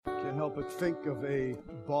help but think of a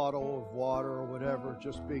bottle of water or whatever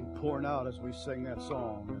just being poured out as we sing that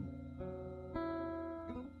song.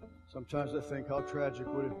 And sometimes I think, how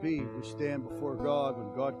tragic would it be if we stand before God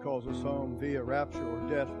when God calls us home via rapture or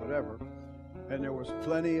death, whatever, and there was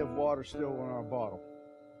plenty of water still in our bottle.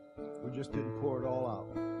 We just didn't pour it all out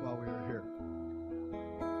while we were here.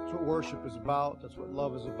 That's what worship is about. That's what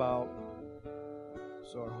love is about.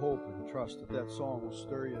 So I hope and trust that that song will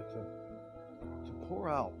stir you to pour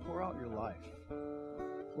out your life.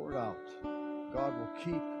 Pour it out. God will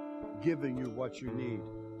keep giving you what you need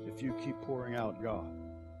if you keep pouring out God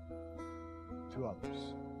to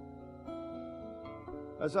others.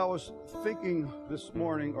 As I was thinking this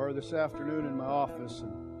morning or this afternoon in my office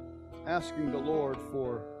and asking the Lord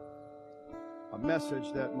for a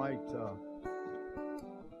message that might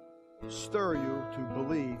stir you to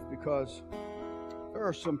believe, because there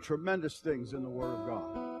are some tremendous things in the Word of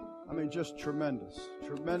God. I mean, just tremendous.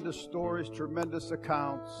 Tremendous stories, tremendous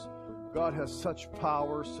accounts. God has such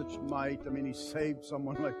power, such might. I mean, He saved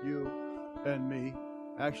someone like you and me.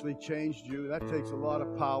 Actually changed you. That takes a lot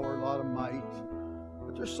of power, a lot of might.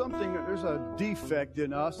 But there's a defect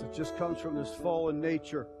in us that just comes from this fallen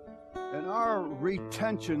nature. And our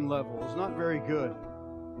retention level is not very good.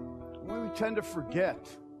 We tend to forget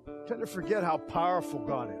how powerful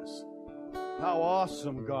God is, how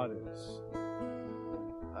awesome God is.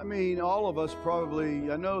 I mean, all of us probably,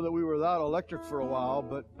 I know that we were without electric for a while,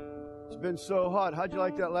 but it's been so hot. How'd you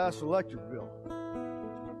like that last electric bill?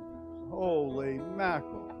 Holy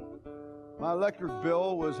mackerel. My electric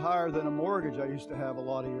bill was higher than a mortgage I used to have a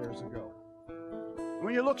lot of years ago.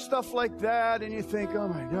 When you look stuff like that and you think, oh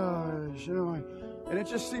my gosh, and it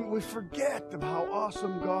just seems we forget of how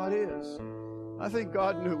awesome God is. I think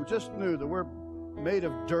God just knew that we're made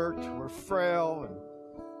of dirt, we're frail, and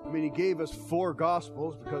He gave us 4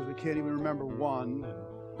 Gospels because we can't even remember one.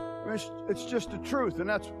 I mean, it's just the truth, and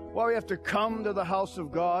that's why we have to come to the house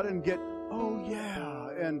of God and get, oh yeah,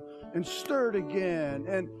 and stirred again,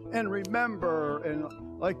 and remember,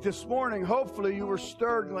 and like this morning, hopefully you were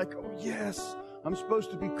stirred, like, oh yes, I'm supposed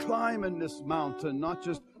to be climbing this mountain, not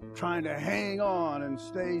just trying to hang on and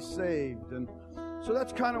stay saved. And so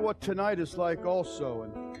that's kind of what tonight is like also.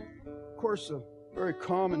 And of course, a very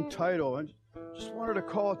common title. I just wanted to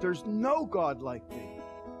call it, There's No God Like Thee.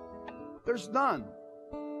 There's none.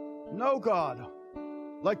 No God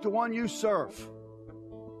like the one you serve.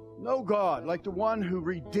 No God like the one who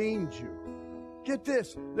redeemed you. Get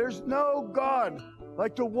this, there's no God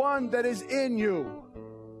like the one that is in you.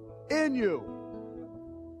 In you.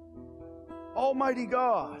 Almighty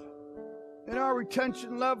God, in our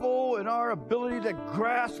retention level, in our ability to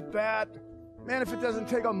grasp that, man, if it doesn't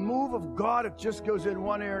take a move of God, it just goes in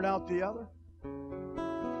one ear and out the other.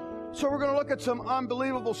 So we're going to look at some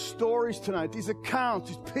unbelievable stories tonight, these accounts,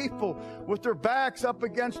 these people with their backs up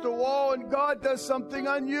against a wall, and God does something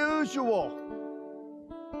unusual.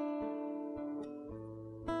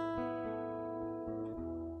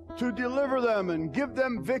 To deliver them and give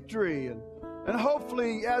them victory. And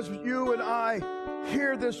hopefully, as you and I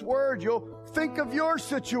hear this word, you'll think of your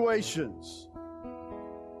situations.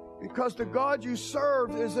 Because the God you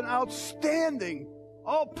serve is an outstanding,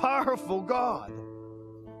 all-powerful God.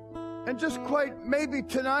 And just quite maybe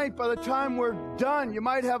tonight, by the time we're done, you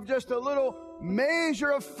might have just a little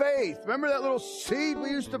measure of faith. Remember that little seed we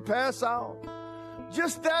used to pass out?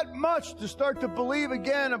 Just that much to start to believe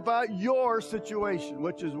again about your situation,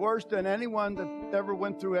 which is worse than anyone that ever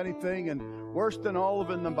went through anything and worse than all of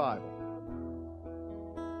it in the Bible.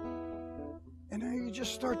 And then you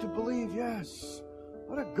just start to believe, yes,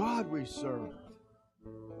 what a God we serve.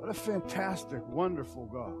 What a fantastic, wonderful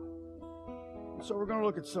God. And so we're going to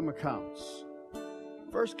look at some accounts.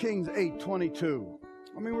 1 Kings 8:22.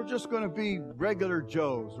 I mean, we're just going to be regular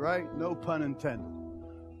Joes, right? No pun intended.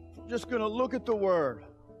 We're just going to look at the Word.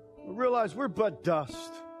 We realize we're but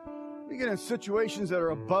dust. We get in situations that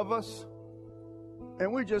are above us,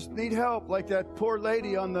 and we just need help, like that poor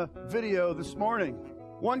lady on the video this morning.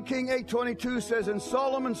 1 King 8:22 says, And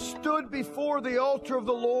Solomon stood before the altar of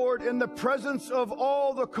the Lord in the presence of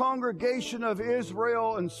all the congregation of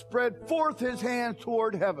Israel and spread forth his hand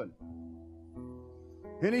toward heaven.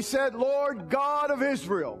 And he said, Lord God of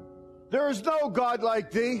Israel, there is no God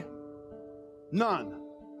like thee. None.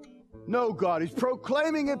 No God. He's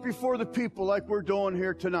proclaiming it before the people like we're doing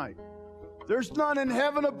here tonight. There's none in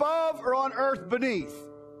heaven above or on earth beneath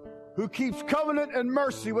who keeps covenant and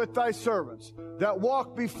mercy with thy servants that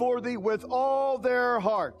walk before thee with all their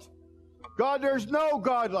heart. God, there's no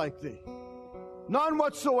God like thee. None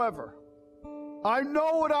whatsoever. I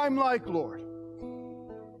know what I'm like, Lord.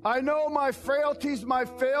 I know my frailties, my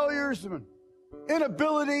failures.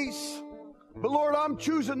 inabilities. But Lord, I'm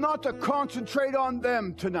choosing not to concentrate on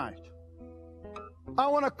them tonight. I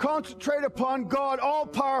want to concentrate upon God,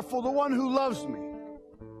 all-powerful, the one who loves me,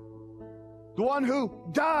 the one who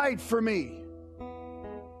died for me,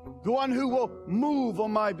 the one who will move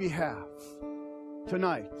on my behalf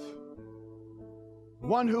tonight,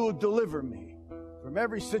 one who will deliver me from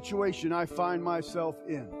every situation I find myself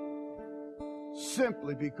in,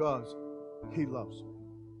 simply because He loves me.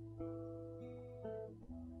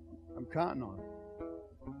 I'm counting on it.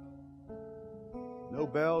 No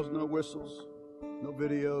bells, no whistles, no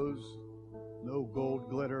videos, no gold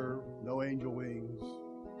glitter, no angel wings.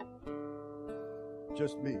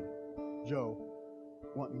 Just me, Joe,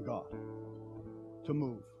 wanting God to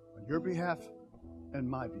move on your behalf and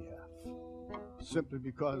my behalf, simply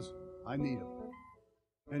because I need Him.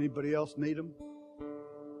 Anybody else need Him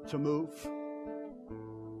to move?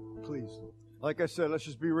 Please. Like I said, let's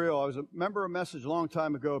just be real. I remember a message a long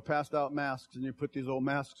time ago, passed out masks, and you put these old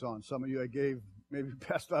masks on. Some of you I gave, maybe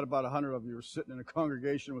passed out about 100 of them. You were sitting in a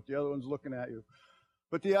congregation with the other ones looking at you.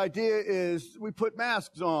 But the idea is we put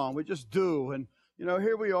masks on. We just do. And,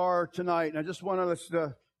 here we are tonight, and I just want us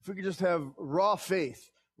to, if we could just have raw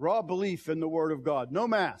faith, raw belief in the Word of God. No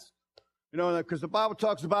mask. Because the Bible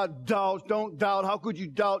talks about doubt. Don't doubt. How could you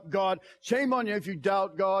doubt God? Shame on you if you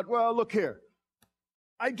doubt God. Well, look here.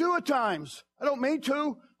 I do at times. I don't mean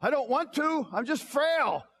to. I don't want to. I'm just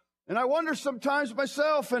frail. And I wonder sometimes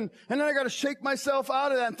myself, and then I got to shake myself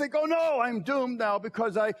out of that and think, oh no, I'm doomed now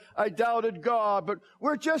because I doubted God. But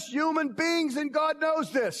we're just human beings, and God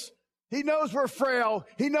knows this. He knows we're frail.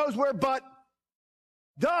 He knows we're but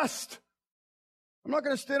dust. I'm not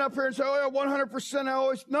going to stand up here and say, oh yeah, 100% I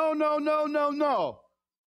always, no.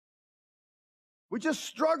 We just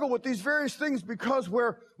struggle with these various things because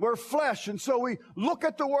we're flesh. And so we look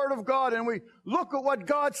at the Word of God and we look at what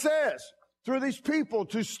God says through these people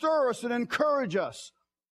to stir us and encourage us.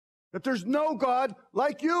 That there's no God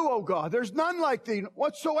like you, O God. There's none like thee.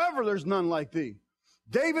 Whatsoever there's none like thee.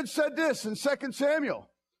 David said this in 2 Samuel.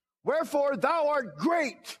 Wherefore thou art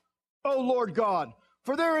great, O Lord God,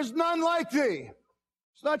 for there is none like thee.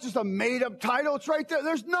 It's not just a made-up title. It's right there.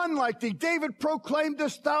 There's none like thee. David proclaimed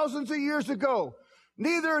this thousands of years ago.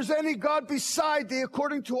 Neither is any God beside thee,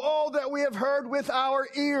 according to all that we have heard with our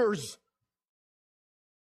ears.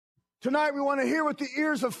 Tonight we want to hear with the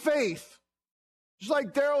ears of faith. Just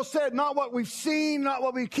like Daryl said, not what we've seen, not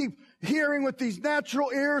what we keep hearing with these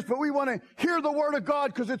natural ears, but we want to hear the Word of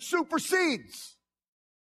God because it supersedes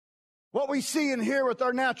what we see and hear with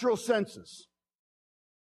our natural senses.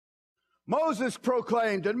 Moses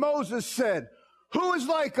proclaimed, and Moses said, who is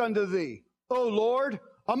like unto thee, O Lord,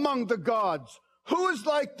 among the gods? Who is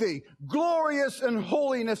like thee, glorious in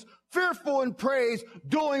holiness, fearful in praise,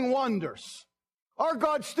 doing wonders? Our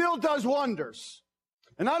God still does wonders.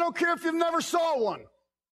 And I don't care if you've never saw one.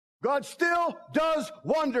 God still does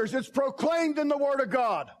wonders. It's proclaimed in the Word of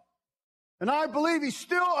God. And I believe He's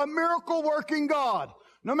still a miracle-working God.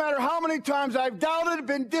 No matter how many times I've doubted,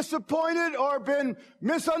 been disappointed, or been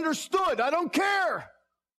misunderstood, I don't care.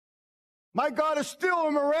 My God is still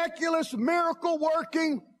a miraculous,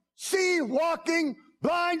 miracle-working, sea-walking,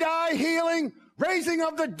 blind eye healing, raising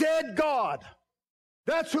of the dead God.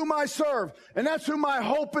 That's whom I serve, and that's who my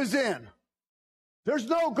hope is in. There's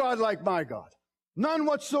no God like my God. None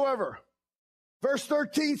whatsoever. Verse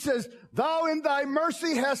 13 says, thou in thy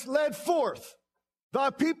mercy hast led forth thy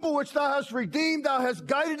people which thou hast redeemed, thou hast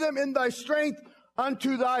guided them in thy strength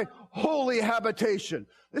unto thy holy habitation.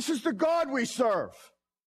 This is the God we serve.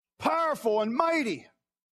 Powerful and mighty.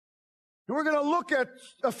 And we're going to look at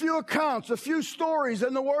a few accounts, a few stories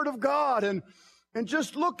in the Word of God and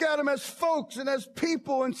just look at them as folks and as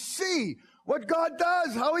people and see what God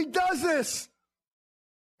does, how He does this.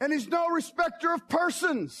 And He's no respecter of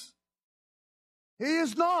persons. He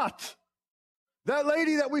is not. That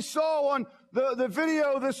lady that we saw on the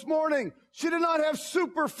video this morning, she did not have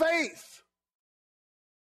super faith.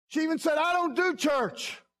 She even said, I don't do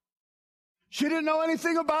church. She didn't know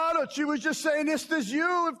anything about it. She was just saying, if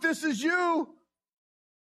this is you.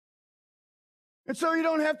 And so you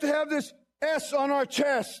don't have to have this S on our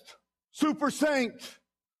chest, super saint.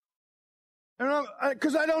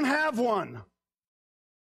 Because I don't have one.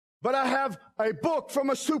 But I have a book from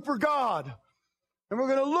a super God. And we're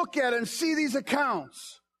going to look at it and see these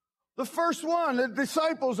accounts. The first one, the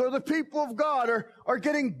disciples or the people of God are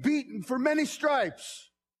getting beaten for many stripes.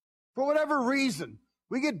 For whatever reason.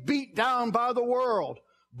 We get beat down by the world.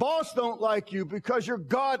 Boss don't like you because you're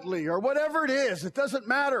godly or whatever it is. It doesn't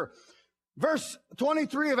matter. Verse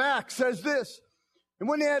 23 of Acts says this. And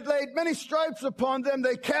when they had laid many stripes upon them,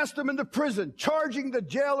 they cast them into prison, charging the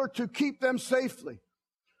jailer to keep them safely,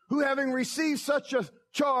 who having received such a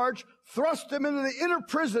charge, thrust them into the inner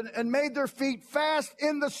prison and made their feet fast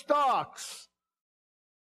in the stocks.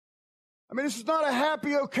 I mean, this is not a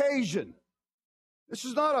happy occasion. This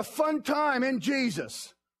is not a fun time in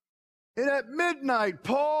Jesus. And at midnight,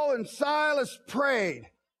 Paul and Silas prayed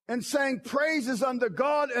and sang praises unto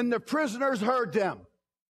God, and the prisoners heard them.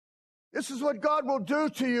 This is what God will do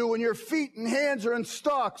to you when your feet and hands are in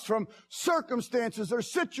stocks from circumstances or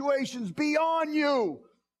situations beyond you.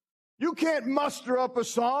 You can't muster up a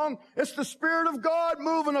song. It's the Spirit of God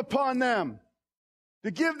moving upon them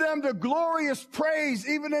to give them the glorious praise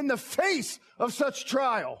even in the face of such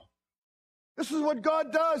trial. This is what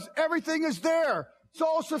God does. Everything is there. It's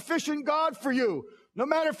all sufficient God for you. No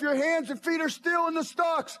matter if your hands and feet are still in the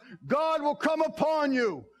stocks, God will come upon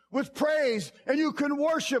you with praise, and you can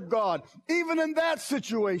worship God even in that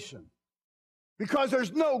situation, because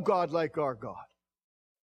there's no God like our God.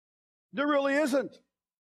 There really isn't.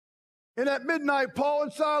 And at midnight, Paul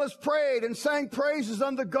and Silas prayed and sang praises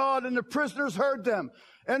unto God, and the prisoners heard them.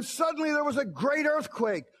 And suddenly there was a great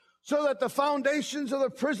earthquake, so that the foundations of the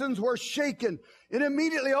prisons were shaken. And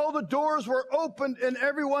immediately all the doors were opened, and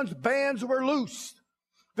everyone's bands were loosed.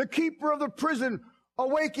 The keeper of the prison,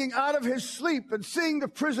 awaking out of his sleep and seeing the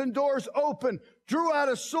prison doors open, drew out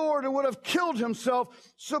a sword and would have killed himself,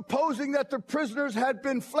 supposing that the prisoners had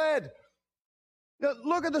been fled. Now,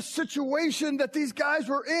 look at the situation that these guys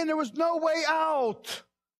were in. There was no way out.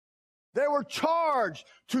 They were charged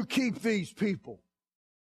to keep these people.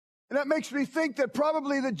 And that makes me think that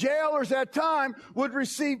probably the jailers at that time would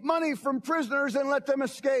receive money from prisoners and let them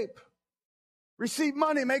escape. Receive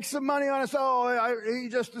money, make some money on us. Oh, he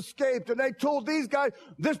just escaped. And they told these guys,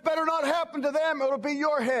 this better not happen to them. It'll be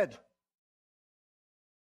your head.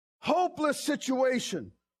 Hopeless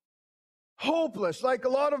situation. Hopeless, like a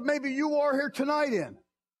lot of maybe you are here tonight in.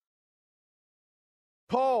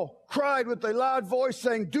 Paul cried with a loud voice,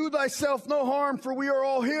 saying, do thyself no harm, for we are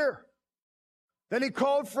all here. Then he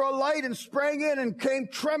called for a light and sprang in and came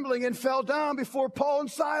trembling and fell down before Paul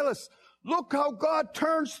and Silas. Look how God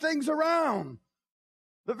turns things around.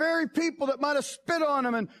 The very people that might have spit on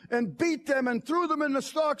him and beat them and threw them in the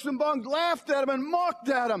stocks and bonds, laughed at him and mocked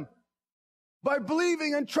at him. By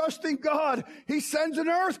believing and trusting God, he sends an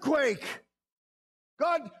earthquake.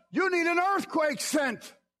 God, you need an earthquake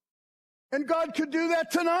sent. And God could do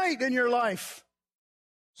that tonight in your life.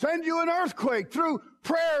 Send you an earthquake through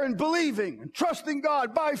prayer and believing and trusting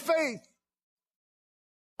God by faith.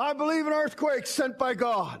 I believe an earthquake sent by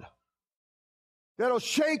God that'll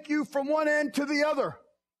shake you from one end to the other,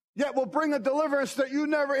 yet will bring a deliverance that you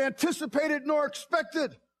never anticipated nor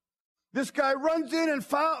expected. This guy runs in and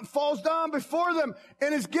falls down before them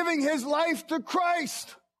and is giving his life to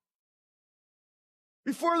Christ.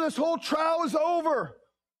 Before this whole trial is over,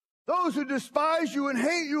 those who despise you and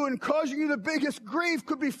hate you and causing you the biggest grief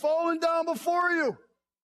could be falling down before you,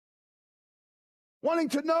 wanting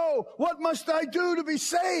to know, what must I do to be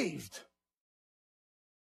saved?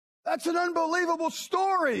 That's an unbelievable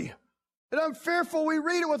story. And I'm fearful we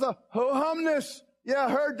read it with a ho-humness. Yeah,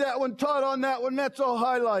 I heard that one, taught on that one, that's all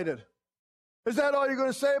highlighted. Is that all you're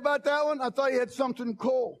going to say about that one? I thought you had something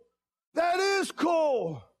cool. That is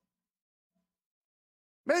cool.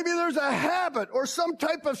 Maybe there's a habit or some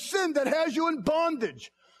type of sin that has you in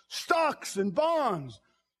bondage, stocks and bonds,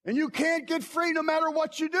 and you can't get free no matter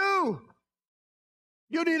what you do.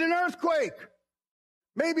 You need an earthquake.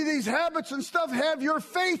 Maybe these habits and stuff have your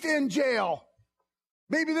faith in jail.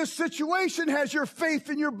 Maybe this situation has your faith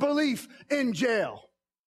and your belief in jail.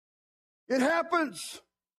 It happens.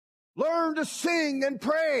 Learn to sing and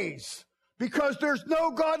praise, because there's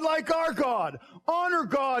no God like our God. Honor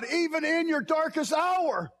God even in your darkest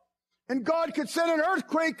hour. And God could send an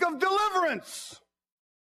earthquake of deliverance.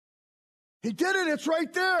 He did it. It's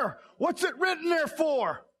right there. What's it written there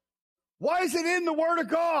for? Why is it in the Word of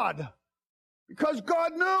God? Because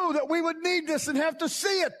God knew that we would need this and have to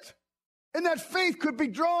see it. And that faith could be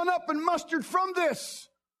drawn up and mustered from this.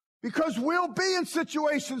 Because we'll be in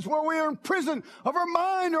situations where we are in prison of our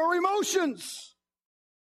mind or emotions.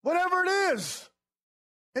 Whatever it is.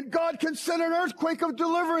 And God can send an earthquake of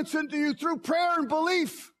deliverance into you through prayer and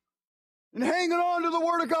belief. And hanging on to the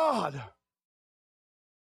Word of God.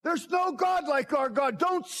 There's no God like our God.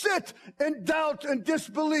 Don't sit in doubt and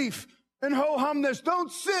disbelief and ho-humness.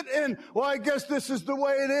 Don't sit in, well, I guess this is the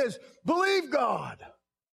way it is. Believe God.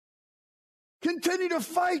 Continue to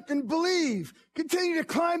fight and believe. Continue to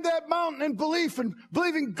climb that mountain in belief and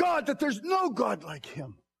believing God that there's no God like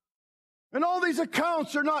Him. And all these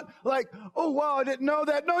accounts are not like, oh, wow, I didn't know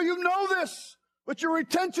that. No, you know this. but your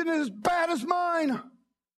retention is as bad as mine.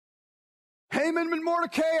 Haman and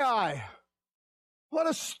Mordecai. What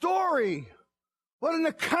a story. What an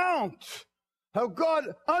account. How God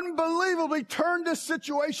unbelievably turned this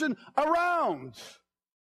situation around.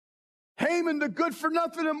 Haman, the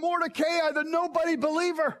good-for-nothing, and Mordecai, the nobody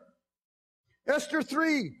believer. Esther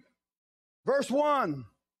 3, verse 1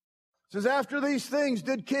 says, after these things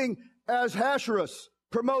did King Ahasuerus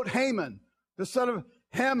promote Haman, the son of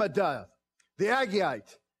Hammedatha, the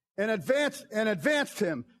Agagite, and advanced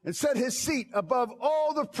him, and set his seat above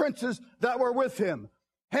all the princes that were with him.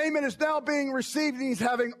 Haman is now being received, and he's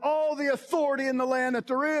having all the authority in the land that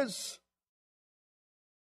there is.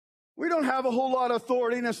 We don't have a whole lot of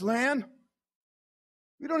authority in this land.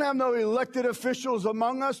 We don't have no elected officials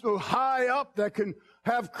among us, no high up that can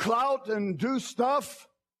have clout and do stuff.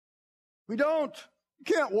 We don't. You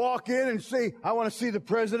can't walk in and say, I want to see the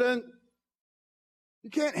president. You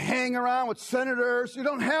can't hang around with senators. You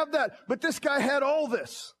don't have that. But this guy had all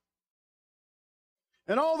this.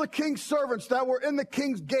 And all the king's servants that were in the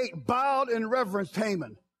king's gate bowed and reverenced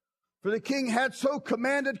Haman, for the king had so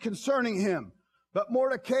commanded concerning him. But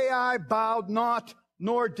Mordecai bowed not,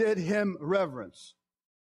 nor did him reverence.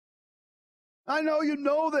 I know you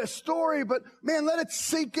know this story, but man, let it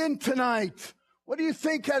sink in tonight. What do you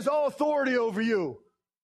think has all authority over you?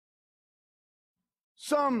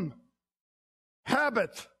 Some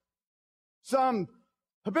habit, some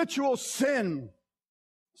habitual sin,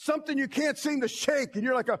 something you can't seem to shake, and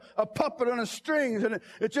you're like a puppet on a string, and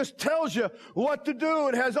it just tells you what to do.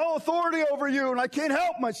 It has all authority over you, and I can't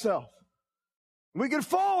help myself. We can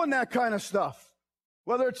fall in that kind of stuff,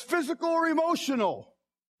 whether it's physical or emotional.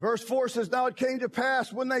 Verse 4 says, now it came to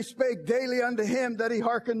pass when they spake daily unto him that he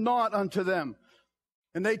hearkened not unto them.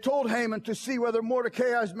 And they told Haman to see whether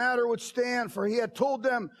Mordecai's matter would stand, for he had told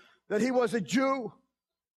them that he was a Jew.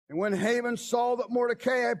 And when Haman saw that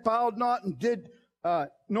Mordecai bowed not and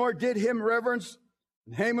nor did him reverence,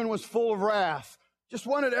 and Haman was full of wrath, just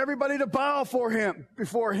wanted everybody to bow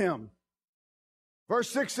before him. Verse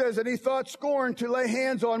 6 says, and he thought scorn to lay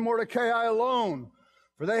hands on Mordecai alone,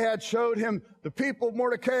 for they had showed him the people of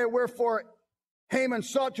Mordecai, wherefore Haman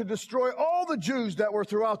sought to destroy all the Jews that were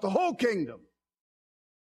throughout the whole kingdom.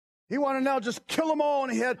 He wanted to now just kill them all,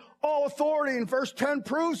 and he had all authority, and verse 10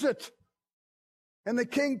 proves it. And the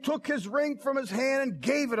king took his ring from his hand and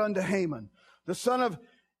gave it unto Haman, the son of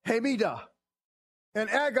Hammedatha, and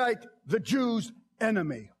Agagite, the Jews'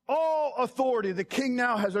 enemy. All authority the king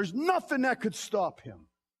now has. There's nothing that could stop him.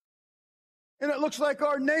 And it looks like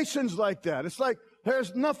our nation's like that. It's like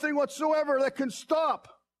there's nothing whatsoever that can stop.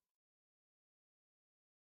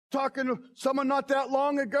 Talking to someone not that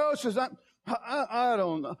long ago, says, I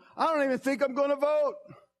don't know. I don't even think I'm going to vote.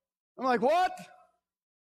 I'm like, what?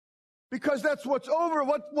 Because that's what's over.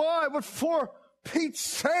 What? Why? What for? Pete's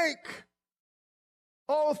sake.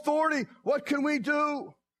 All authority. What can we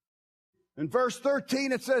do? In verse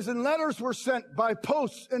 13, it says, and letters were sent by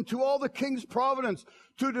posts into all the king's province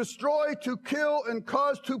to destroy, to kill, and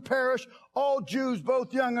cause to perish all Jews,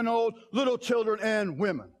 both young and old, little children and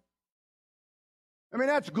women. I mean,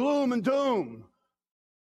 that's gloom and doom.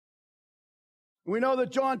 We know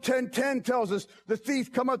that John 10:10 tells us, the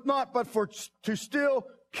thief cometh not but to steal,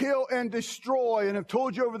 kill, and destroy. And I've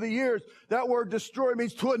told you over the years, that word destroy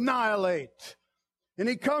means to annihilate. And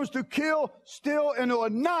he comes to kill, steal, and to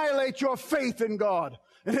annihilate your faith in God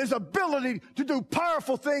and his ability to do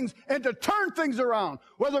powerful things and to turn things around,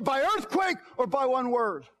 whether by earthquake or by one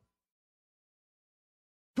word.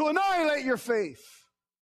 To annihilate your faith.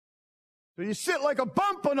 So you sit like a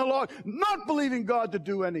bump on a log, not believing God to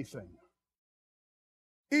do anything.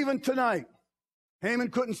 Even tonight, Haman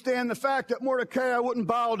couldn't stand the fact that Mordecai wouldn't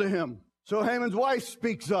bow to him. So Haman's wife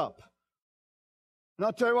speaks up. And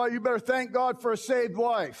I'll tell you what, you better thank God for a saved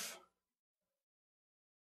wife.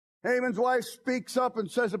 Haman's wife speaks up and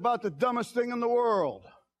says about the dumbest thing in the world.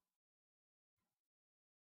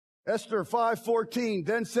 Esther 5:14,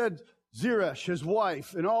 then said Zeresh, his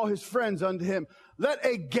wife, and all his friends unto him, let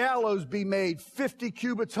a gallows be made 50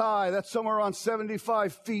 cubits high. That's somewhere around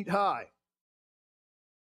 75 feet high.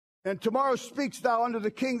 And tomorrow speaks thou unto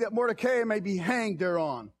the king that Mordecai may be hanged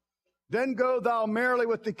thereon. Then go thou merrily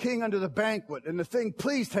with the king unto the banquet. And the thing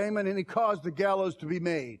pleased Haman, and he caused the gallows to be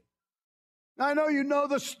made. Now, I know you know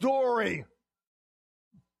the story.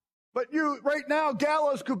 But right now,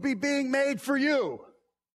 gallows could be being made for you.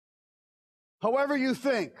 However you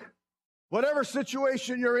think. Whatever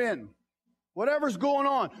situation you're in. Whatever's going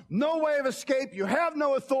on. No way of escape. You have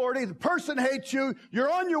no authority. The person hates you.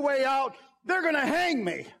 You're on your way out. They're going to hang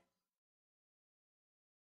me.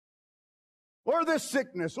 or this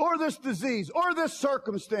sickness, or this disease, or this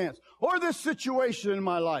circumstance, or this situation in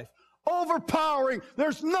my life. Overpowering.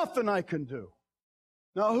 There's nothing I can do.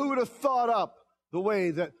 Now, who would have thought up the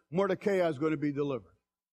way that Mordecai is going to be delivered?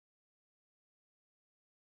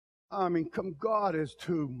 I mean, God is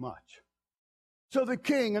too much. So the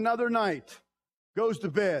king, another night, goes to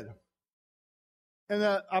bed. And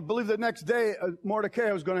I believe the next day,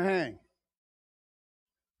 Mordecai was going to hang.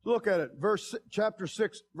 Look at it, chapter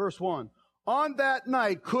 6, verse 1. On that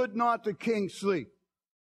night could not the king sleep.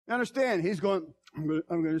 You understand? He's going,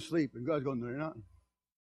 I'm going to sleep. And God's going, no, you're not.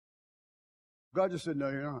 God just said, no,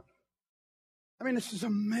 you're not. I mean, this is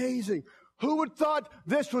amazing. Who would thought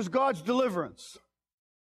this was God's deliverance?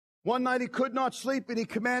 One night he could not sleep, and he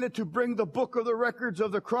commanded to bring the book of the records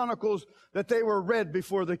of the Chronicles, that they were read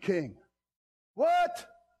before the king. What?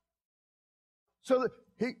 So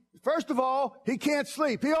first of all, he can't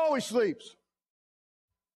sleep. He always sleeps.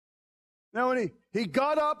 Now, when he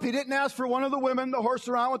got up, he didn't ask for one of the women to horse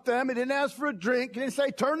around with them. He didn't ask for a drink. He didn't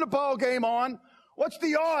say, turn the ball game on. What's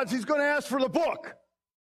the odds he's going to ask for the book?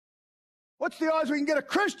 What's the odds we can get a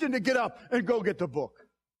Christian to get up and go get the book?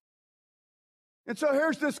 And so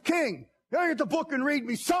here's this king. Here, get the book and read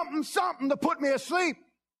me something to put me asleep.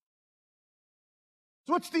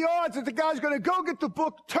 So what's the odds that the guy's going to go get the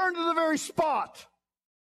book, turn to the very spot,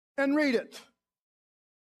 and read it?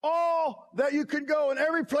 All that you could go, and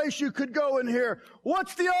every place you could go in here.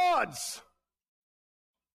 What's the odds?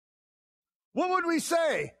 What would we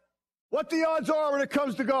say? What the odds are when it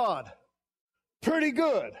comes to God? Pretty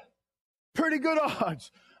good. Pretty good odds.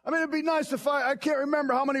 I mean, it'd be nice if I can't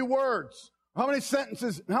remember how many words, how many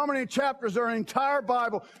sentences, how many chapters are in the entire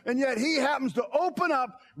Bible, and yet he happens to open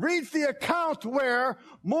up, reads the account where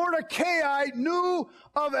Mordecai knew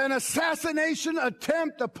of an assassination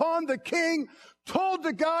attempt upon the king, told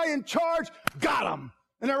the guy in charge, got him,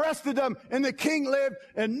 and arrested him, and the king lived,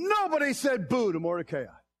 and nobody said boo to Mordecai.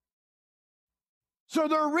 So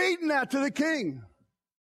they're reading that to the king.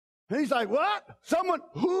 And he's like, what? Someone,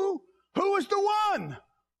 who? Who was the one?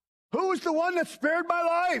 Who was the one that spared my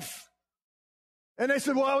life? And they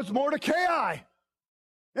said, well, it was Mordecai.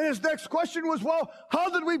 And his next question was, well, how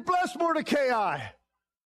did we bless Mordecai?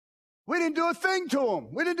 We didn't do a thing to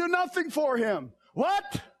him. We didn't do nothing for him.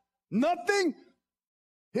 What? Nothing?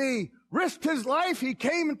 He risked his life. He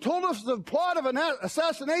came and told us the plot of an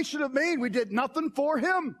assassination of me, and we did nothing for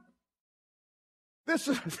him. This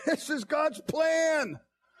is God's plan.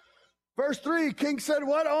 Verse 3, king said,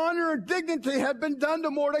 what honor and dignity had been done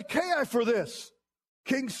to Mordecai for this?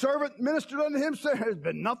 King's servant ministered unto him, said, there's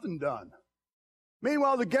been nothing done.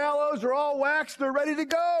 Meanwhile, the gallows are all waxed, they're ready to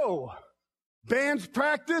go. Bands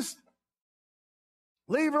practiced.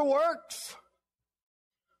 Lever works.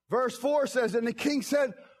 Verse 4 says, and the king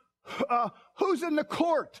said, who's in the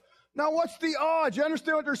court? Now, what's the odds? You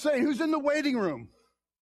understand what they're saying? Who's in the waiting room?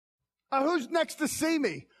 Who's next to see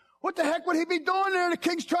me? What the heck would he be doing there? The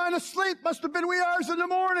king's trying to sleep. Must have been wee hours in the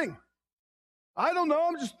morning. I don't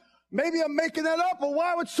know. Maybe I'm making that up, but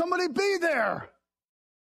why would somebody be there?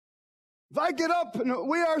 If I get up in the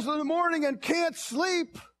wee hours in the morning and can't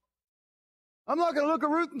sleep, I'm not going to look at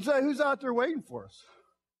Ruth and say, who's out there waiting for us?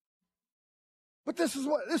 But this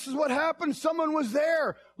is what happened. Someone was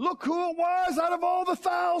there. Look who it was out of all the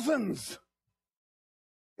thousands.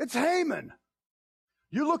 It's Haman.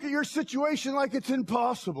 You look at your situation like it's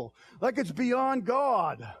impossible, like it's beyond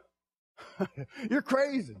God. You're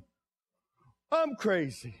crazy. I'm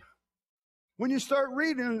crazy. When you start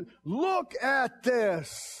reading, look at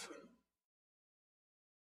this.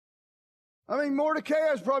 I mean,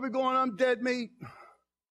 Mordecai is probably going, I'm dead meat.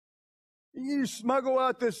 You smuggle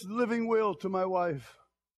out this living will to my wife.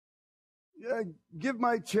 Yeah, give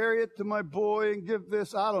my chariot to my boy and give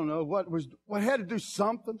this, I don't know, what had to do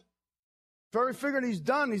something. So he figured he's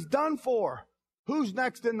done for. Who's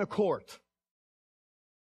next in the court?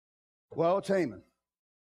 Well, it's Haman.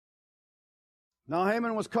 Now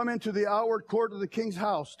Haman was come into the outward court of the king's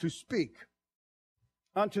house to speak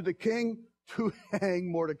unto the king to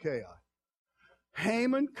hang Mordecai.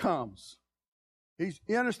 Haman comes.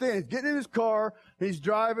 You understand, he's getting in his car, he's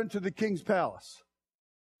driving to the king's palace.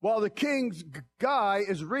 While the king's guy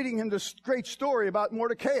is reading him this great story about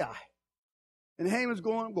Mordecai. And Haman's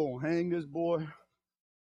going, I'm going to hang this boy.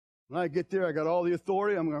 When I get there, I got all the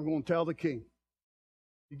authority. I'm going to tell the king.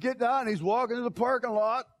 You get down, and he's walking to the parking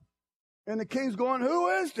lot. And the king's going, who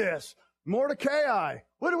is this? Mordecai.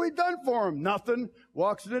 What have we done for him? Nothing.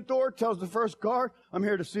 Walks in the door, tells the first guard, I'm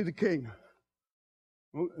here to see the king.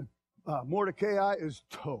 Mordecai is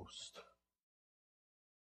toast.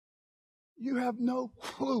 You have no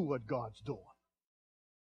clue what God's doing.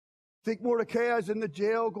 Think Mordecai's in the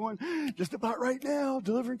jail going, just about right now,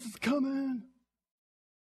 deliverance is coming.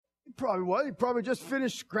 He probably was. He probably just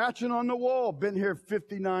finished scratching on the wall. Been here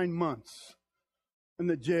 59 months in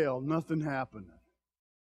the jail. Nothing happened.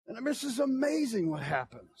 And I mean, this is amazing what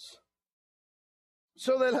happens.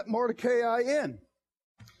 So they let Mordecai in.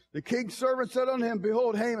 The king's servant said unto him,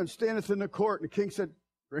 Behold, Haman standeth in the court. And the king said,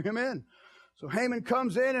 Bring him in. So Haman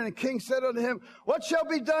comes in, and the king said unto him, What shall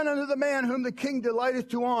be done unto the man whom the king delighteth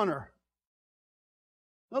to honor?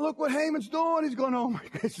 Now look what Haman's doing. He's going, oh my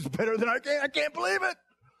God, this is better than I can't believe it.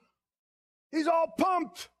 He's all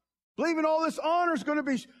pumped, believing all this honor is going to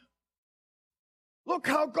be. Look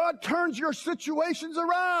how God turns your situations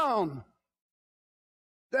around.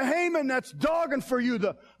 The Haman that's dogging for you,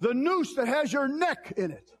 the noose that has your neck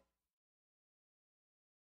in it.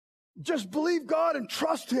 Just believe God and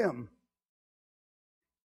trust Him.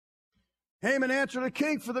 Haman answered the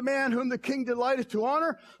king, For the man whom the king delighteth to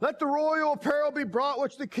honor, let the royal apparel be brought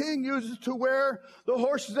which the king uses to wear, the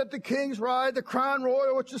horses that the kings ride, the crown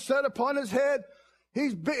royal which is set upon his head.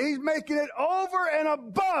 He's making it over and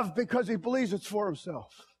above because he believes it's for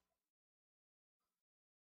himself.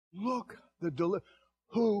 Look,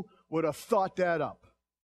 who would have thought that up?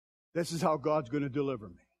 This is how God's going to deliver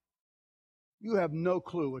me. You have no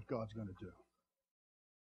clue what God's going to do.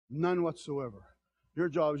 None whatsoever. Your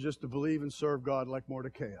job is just to believe and serve God like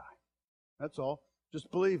Mordecai. That's all. Just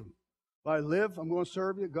believe Him. If I live, I'm going to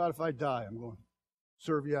serve you. God, if I die, I'm going to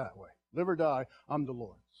serve you that way. Live or die, I'm the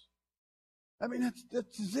Lord's. I mean,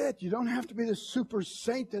 that's it. You don't have to be the super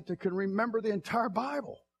saint that can remember the entire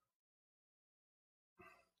Bible.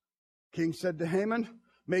 King said to Haman,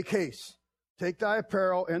 Make haste. Take thy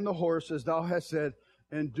apparel and the horse, as thou hast said,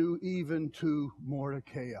 and do even to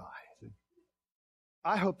Mordecai.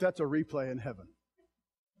 I hope that's a replay in heaven.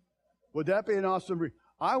 Would that be an awesome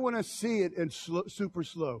I want to see it in super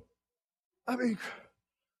slow. I mean,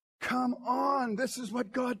 come on. This is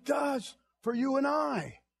what God does for you and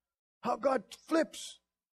I. How God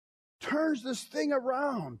turns this thing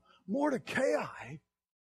around. Mordecai.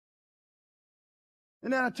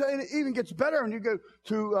 And then I tell you, it even gets better when you go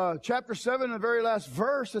to chapter 7, the very last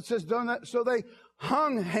verse. It says, Done that. So they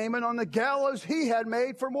hung Haman on the gallows he had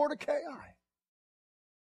made for Mordecai.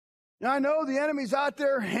 Now, I know the enemy's out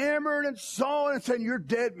there hammering and sawing and saying, You're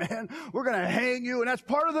dead, man. We're going to hang you. And that's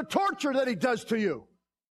part of the torture that he does to you.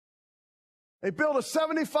 They build a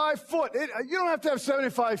 75-foot. You don't have to have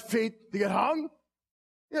 75 feet to get hung.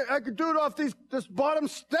 Yeah, I could do it off this bottom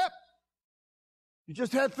step. You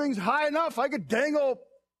just had things high enough. I could dangle.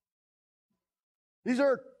 These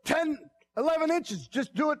are 10, 11 inches.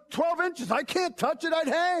 Just do it 12 inches. I can't touch it. I'd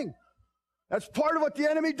hang. That's part of what the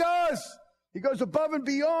enemy does. He goes above and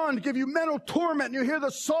beyond to give you mental torment. And you hear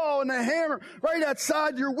the saw and the hammer right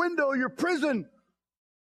outside your window, your prison.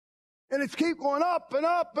 And it's keep going up and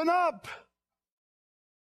up and up.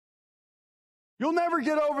 You'll never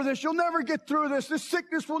get over this. You'll never get through this. This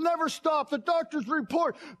sickness will never stop. The doctors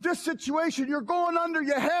report this situation. You're going under.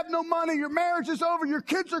 You have no money. Your marriage is over. Your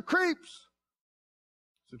kids are creeps.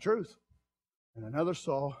 It's the truth. And another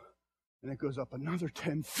saw, and it goes up another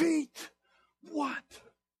 10 feet. What?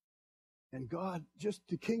 And God,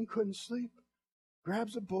 the king couldn't sleep.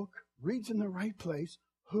 Grabs a book, reads in the right place.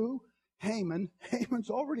 Who? Haman. Haman's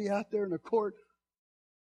already out there in the court.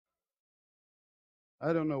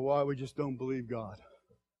 I don't know why we just don't believe God.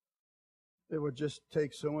 It would just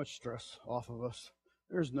take so much stress off of us.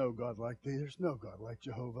 There's no God like thee. There's no God like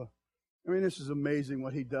Jehovah. I mean, this is amazing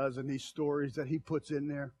what He does and these stories that He puts in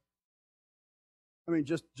there. I mean,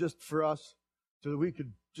 just for us, so that we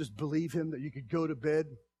could just believe Him, that you could go to bed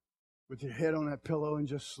with your head on that pillow and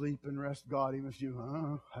just sleep and rest God, even if you,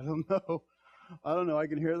 I don't know. I don't know. I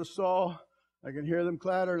can hear the saw. I can hear them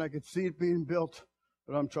clatter, and I can see it being built,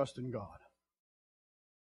 but I'm trusting God.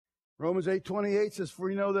 Romans 8:28 says, For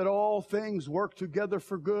we know that all things work together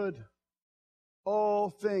for good. All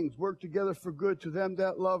things work together for good to them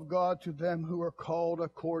that love God, to them who are called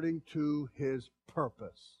according to His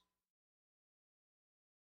purpose.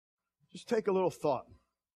 Just take a little thought.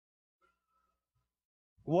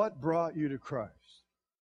 What brought you to Christ?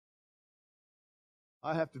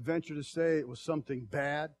 I have to venture to say it was something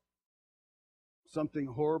bad, something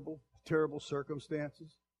horrible, terrible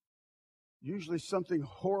circumstances. Usually something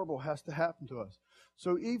horrible has to happen to us.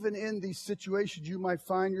 So even in these situations you might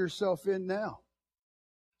find yourself in now,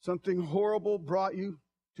 something horrible brought you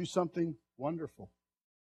to something wonderful.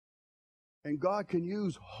 And God can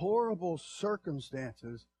use horrible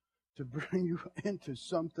circumstances to bring you into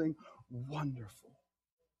something wonderful.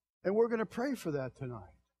 And we're going to pray for that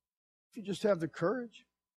tonight. If you just have the courage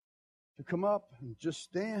to come up and just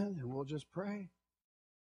stand, and we'll just pray.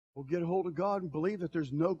 will get a hold of God and believe that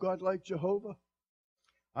there's no God like Jehovah.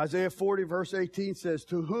 Isaiah 40 verse 18 says,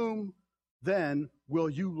 to whom then will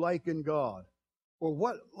you liken God? Or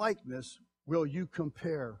what likeness will you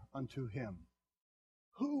compare unto him?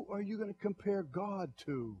 Who are you going to compare God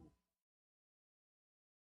to?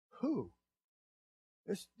 Who?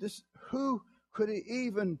 Who could he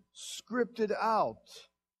even scripted out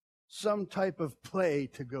some type of play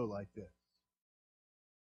to go like this?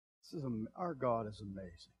 Our God is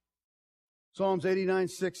amazing. Psalms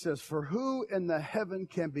 89:6 says, for who in the heaven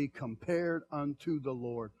can be compared unto the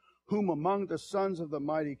Lord? Whom among the sons of the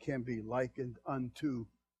mighty can be likened unto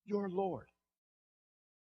your Lord?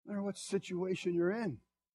 No matter what situation you're in.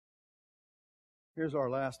 Here's our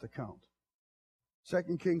last account.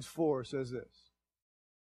 2 Kings 4 says this.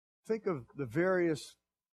 Think of the various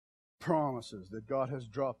promises that God has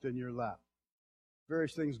dropped in your lap.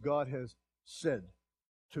 Various things God has said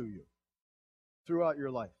to you throughout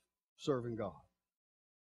your life, serving God.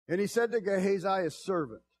 And he said to Gehazi, his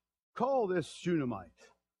servant, call this Shunammite.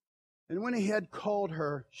 And when he had called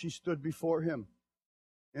her, she stood before him.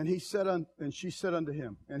 And she said unto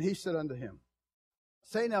him,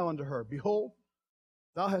 say now unto her, behold,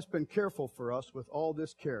 thou hast been careful for us with all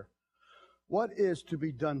this care. What is to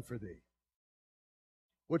be done for thee?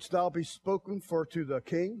 Wouldst thou be spoken for to the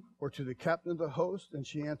king or to the captain of the host? And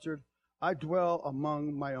she answered, I dwell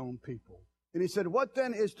among my own people. And he said, what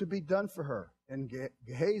then is to be done for her? And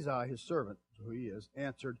Gehazi, his servant, who he is,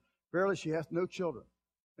 answered, verily she hath no children,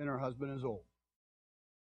 and her husband is old.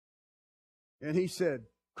 And he said,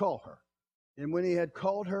 call her. And when he had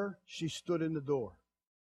called her, she stood in the door.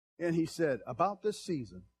 And he said, about this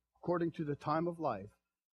season, according to the time of life,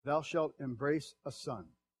 thou shalt embrace a son.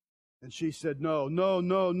 And she said, no,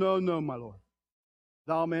 my Lord.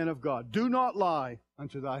 Thou man of God, do not lie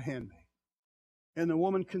unto thy handmaid. And the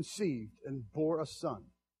woman conceived and bore a son.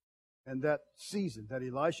 And that season that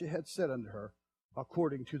Elisha had said unto her,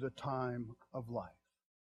 according to the time of life.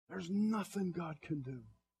 There's nothing God can do.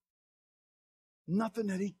 Nothing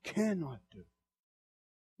that he cannot do.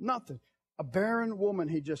 Nothing. A barren woman,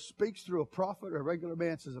 he just speaks through a prophet or a regular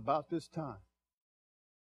man, says about this time.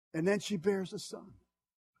 And then she bears a son.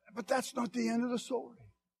 But that's not the end of the story.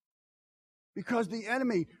 Because the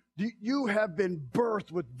enemy, you have been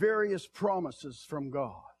birthed with various promises from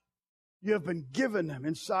God. You have been given them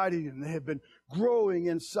inside of you, and they have been growing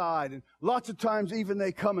inside. And lots of times even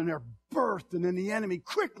they come and they're birthed, and then the enemy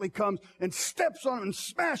quickly comes and steps on them and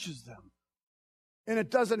smashes them. And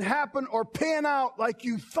it doesn't happen or pan out like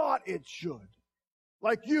you thought it should.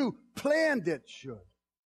 Like you planned it should.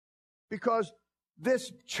 Because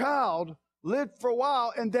this child lived for a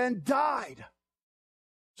while and then died.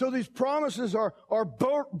 So these promises are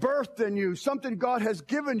birthed in you, something God has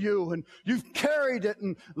given you, and you've carried it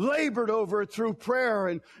and labored over it through prayer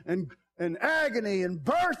and agony and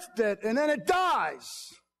birthed it, and then it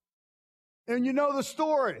dies. And you know the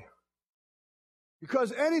story.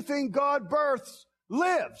 Because anything God births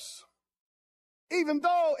lives, even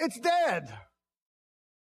though it's dead.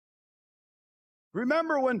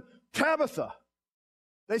 Remember when Tabitha,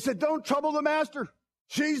 they said, don't trouble the master.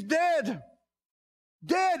 She's dead.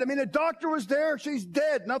 Dead. I mean, the doctor was there. She's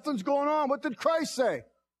dead. Nothing's going on. What did Christ say?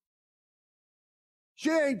 She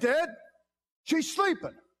ain't dead. She's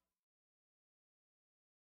sleeping.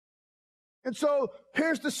 And so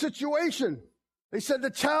here's the situation. They said the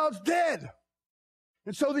child's dead.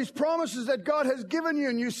 And so these promises that God has given you,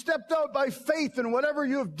 and you stepped out by faith in whatever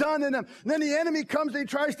you have done in them, and then the enemy comes and he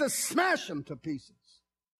tries to smash them to pieces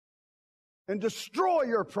and destroy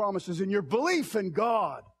your promises and your belief in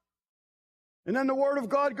God. And then the Word of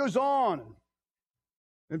God goes on.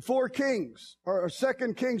 In 2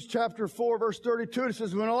 Kings chapter 4, verse 32, it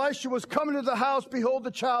says, when Elisha was coming to the house, behold,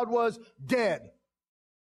 the child was dead.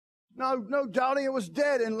 No doubting it was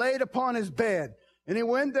dead, and laid upon his bed. And he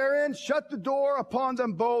went therein, shut the door upon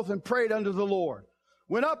them both, and prayed unto the Lord.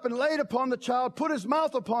 Went up and laid upon the child, put his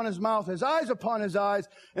mouth upon his mouth, his eyes upon his eyes,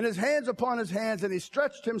 and his hands upon his hands, and he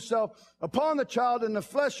stretched himself upon the child, and the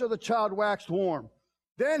flesh of the child waxed warm.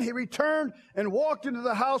 Then he returned and walked into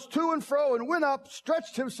the house to and fro, and went up,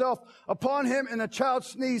 stretched himself upon him, and the child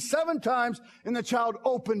sneezed 7 times, and the child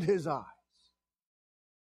opened his eyes.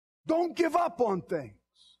 Don't give up on things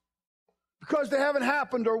because they haven't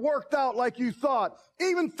happened or worked out like you thought.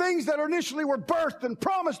 Even things that initially were birthed and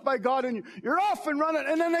promised by God, and you're off and running,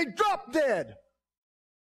 and then they drop dead.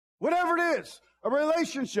 Whatever it is, a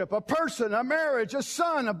relationship, a person, a marriage, a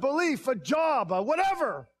son, a belief, a job, a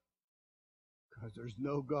whatever. Because there's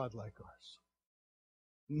no God like ours.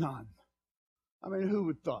 None. I mean, who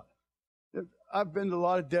would thought? I've been to a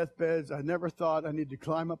lot of deathbeds. I never thought I need to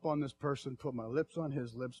climb up on this person, put my lips on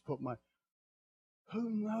his lips, who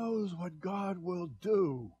knows what God will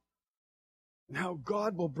do and how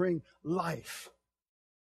God will bring life.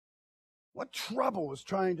 What trouble is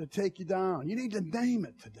trying to take you down? You need to name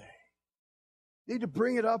it today. You need to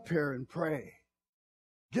bring it up here and pray.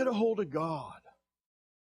 Get a hold of God.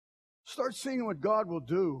 Start seeing what God will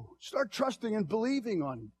do. Start trusting and believing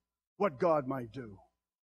on what God might do.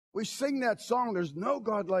 We sing that song, there's no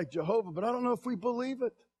God like Jehovah, but I don't know if we believe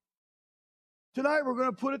it. Tonight we're going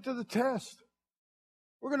to put it to the test.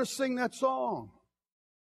 We're going to sing that song.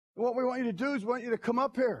 And what we want you to do is we want you to come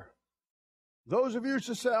up here. Those of you who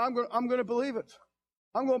say, I'm going to believe it.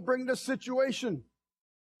 I'm going to bring this situation.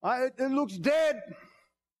 It looks dead.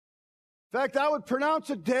 In fact, I would pronounce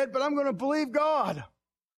it dead, but I'm going to believe God.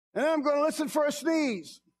 And then I'm going to listen for a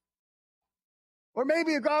sneeze. Or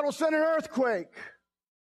maybe God will send an earthquake.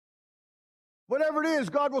 Whatever it is,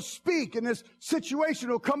 God will speak and this situation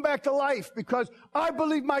will come back to life because I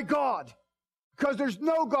believe my God. Because there's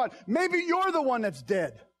no God. Maybe you're the one that's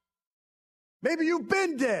dead. Maybe you've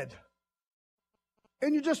been dead.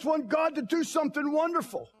 And you just want God to do something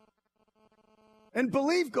wonderful. And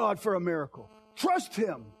believe God for a miracle. Trust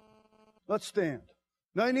Him. Let's stand.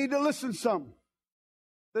 Now you need to listen some.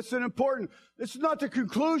 That's an important. This is not the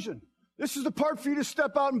conclusion. This is the part for you to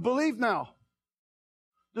step out and believe now.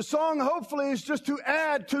 The song, hopefully, is just to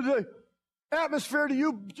add to the atmosphere to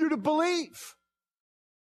you to believe.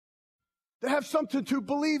 To have something to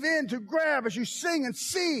believe in, to grab as you sing and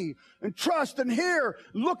see and trust and hear.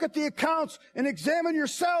 Look at the accounts and examine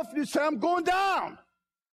yourself and you say, I'm going down.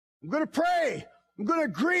 I'm going to pray. I'm going to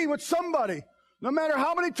agree with somebody. No matter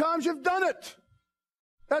how many times you've done it.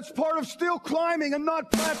 That's part of still climbing and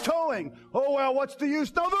not plateauing. Oh, well, what's the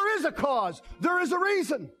use? No, there is a cause. There is a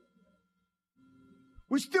reason.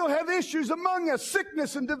 We still have issues among us,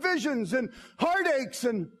 sickness and divisions and heartaches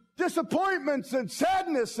and disappointments and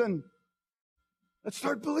sadness. And let's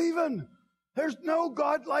start believing. There's no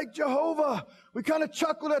God like Jehovah. We kind of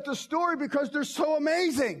chuckled at the story because they're so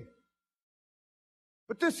amazing.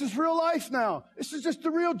 But this is real life now. This is just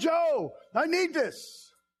the real Joe. I need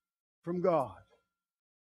this from God.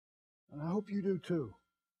 And I hope you do too.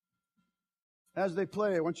 As they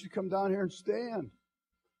play, I want you to come down here and stand.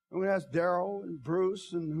 I'm going to ask Daryl and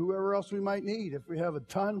Bruce and whoever else we might need. If we have a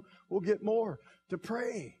ton, we'll get more to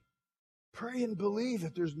pray. Pray and believe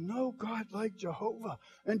that there's no God like Jehovah.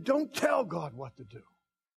 And don't tell God what to do.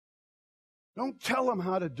 Don't tell Him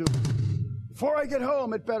how to do it. Before I get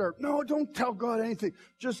home, it better. No, don't tell God anything.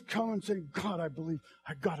 Just come and say, God, I believe.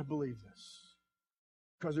 I got to believe this.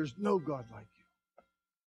 Because there's no God like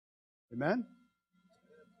you. Amen?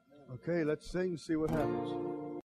 Okay, let's sing and see what happens.